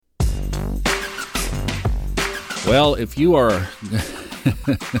Well, if you are...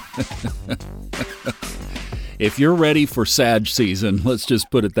 If you're ready for Sag season, let's just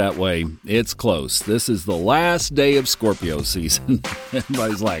put it that way, it's close. This is the last day of Scorpio season.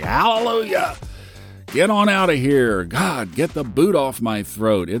 Everybody's like, hallelujah! Get on out of here. God, get the boot off my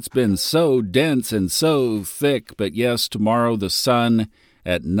throat. It's been so dense and so thick. But yes, tomorrow the sun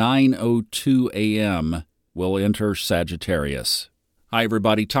at 9:02 a.m. will enter Sagittarius. Hi,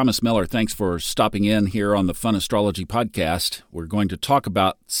 everybody. Thomas Miller. Thanks for stopping in here on the Fun Astrology Podcast. We're going to talk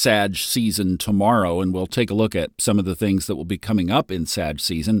about Sag season tomorrow, and we'll take a look at some of the things that will be coming up in Sag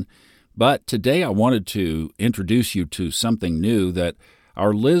season. But today I wanted to introduce you to something new that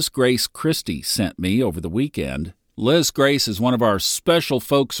our Liz Grace Christie sent me over the weekend. Liz Grace is one of our special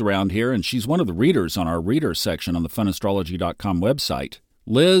folks around here, and she's one of the readers on our reader section on the funastrology.com website.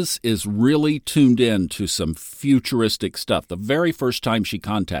 Liz is really tuned in to some futuristic stuff. The very first time she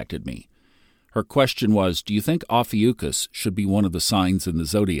contacted me, her question was, do you think Ophiuchus should be one of the signs in the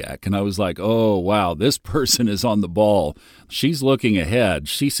zodiac? And I was like, oh, wow, this person is on the ball. She's looking ahead.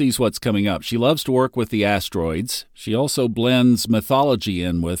 She sees what's coming up. She loves to work with the asteroids. She also blends mythology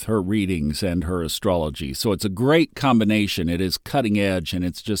in with her readings and her astrology. So it's a great combination. It is cutting edge, and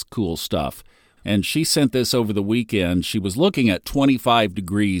it's just cool stuff. And she sent this over the weekend. She was looking at 25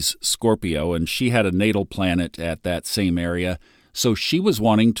 degrees Scorpio, and she had a natal planet at that same area. So she was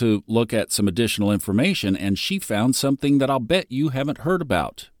wanting to look at some additional information, and she found something that I'll bet you haven't heard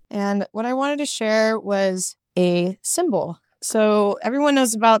about. And what I wanted to share was a symbol. So everyone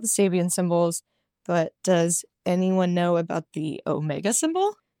knows about the Sabian symbols, but does anyone know about the Omega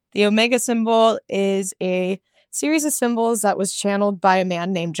symbol? The Omega symbol is a series of symbols that was channeled by a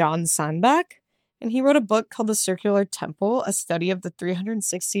man named John Sandbach. And he wrote a book called The Circular Temple, a study of the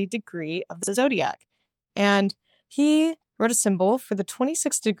 360 degree of the zodiac. And he wrote a symbol for the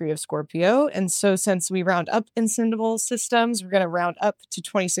 26th degree of Scorpio. And so since we round up in symbol systems, we're going to round up to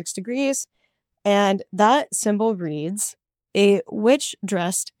 26 degrees. And that symbol reads, a witch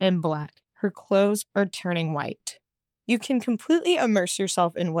dressed in black. Her clothes are turning white. You can completely immerse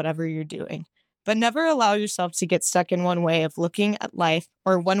yourself in whatever you're doing, but never allow yourself to get stuck in one way of looking at life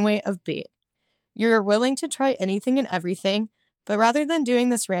or one way of being. You're willing to try anything and everything, but rather than doing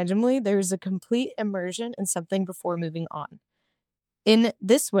this randomly, there is a complete immersion in something before moving on. In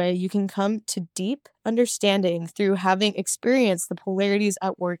this way, you can come to deep understanding through having experienced the polarities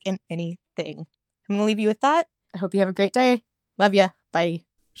at work in anything. I'm going to leave you with that. I hope you have a great day. Love ya. Bye.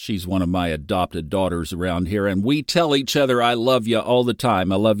 She's one of my adopted daughters around here, and we tell each other I love you all the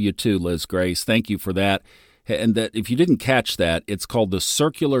time. I love you too, Liz Grace. Thank you for that. And that if you didn't catch that, it's called The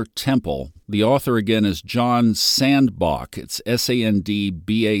Circular Temple. The author, again, is John Sandbach. It's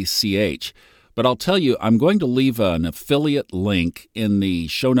Sandbach. But I'll tell you, I'm going to leave an affiliate link in the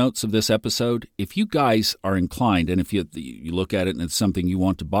show notes of this episode. If you guys are inclined, and if you look at it and it's something you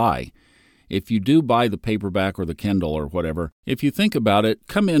want to buy, if you do buy the paperback or the Kindle or whatever, if you think about it,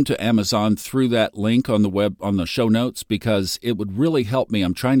 come into Amazon through that link on the web, on the show notes, because it would really help me.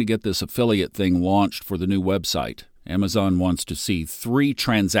 I'm trying to get this affiliate thing launched for the new website. Amazon wants to see 3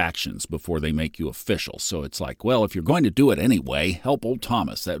 transactions before they make you official. So it's like, well, if you're going to do it anyway, help old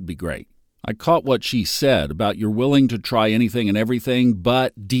Thomas. That would be great. I caught what she said about you're willing to try anything and everything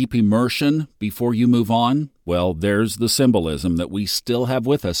but deep immersion before you move on. Well, there's the symbolism that we still have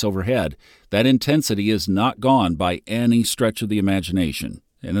with us overhead. That intensity is not gone by any stretch of the imagination.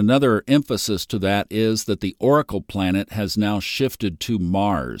 And another emphasis to that is that the oracle planet has now shifted to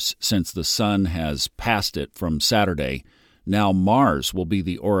Mars since the sun has passed it from Saturday. Now Mars will be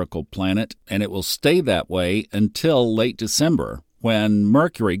the oracle planet, and it will stay that way until late December, when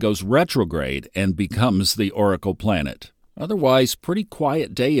Mercury goes retrograde and becomes the oracle planet. Otherwise, pretty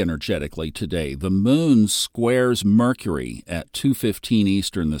quiet day energetically today. The moon squares Mercury at 2:15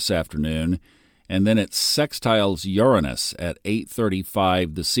 Eastern this afternoon, and then it sextiles Uranus at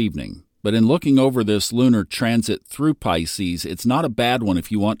 8:35 this evening. But in looking over this lunar transit through Pisces, it's not a bad one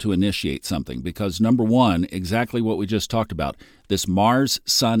if you want to initiate something, because number one, exactly what we just talked about, this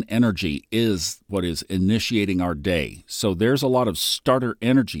Mars-Sun energy is what is initiating our day. So there's a lot of starter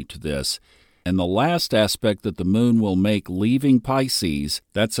energy to this. And the last aspect that the moon will make leaving Pisces,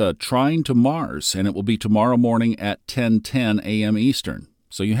 that's a trine to Mars, and it will be tomorrow morning at 10:10 a.m. Eastern.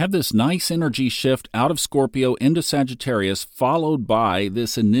 So you have this nice energy shift out of Scorpio into Sagittarius, followed by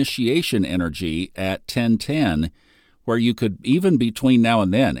this initiation energy at 10:10, where you could, even between now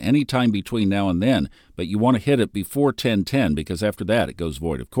and then, anytime between now and then, but you want to hit it before 10:10, because after that it goes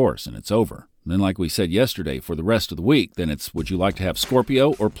void, of course, and it's over. And then, like we said yesterday, for the rest of the week, then it's, would you like to have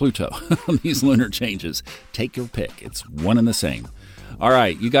Scorpio or Pluto on these lunar changes? Take your pick. It's one and the same. All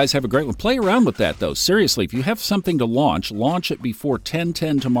right, you guys have a great one. Play around with that, though. Seriously, if you have something to launch it before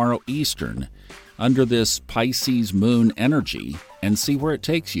 10:10 tomorrow Eastern under this Pisces moon energy and see where it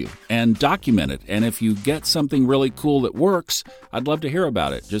takes you and document it. And if you get something really cool that works, I'd love to hear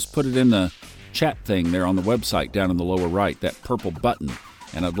about it. Just put it in the chat thing there on the website down in the lower right, that purple button.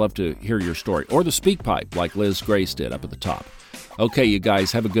 And I'd love to hear your story. Or the speak pipe like Liz Grace did up at the top. Okay, you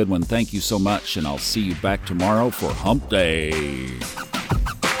guys, have a good one. Thank you so much, and I'll see you back tomorrow for Hump Day.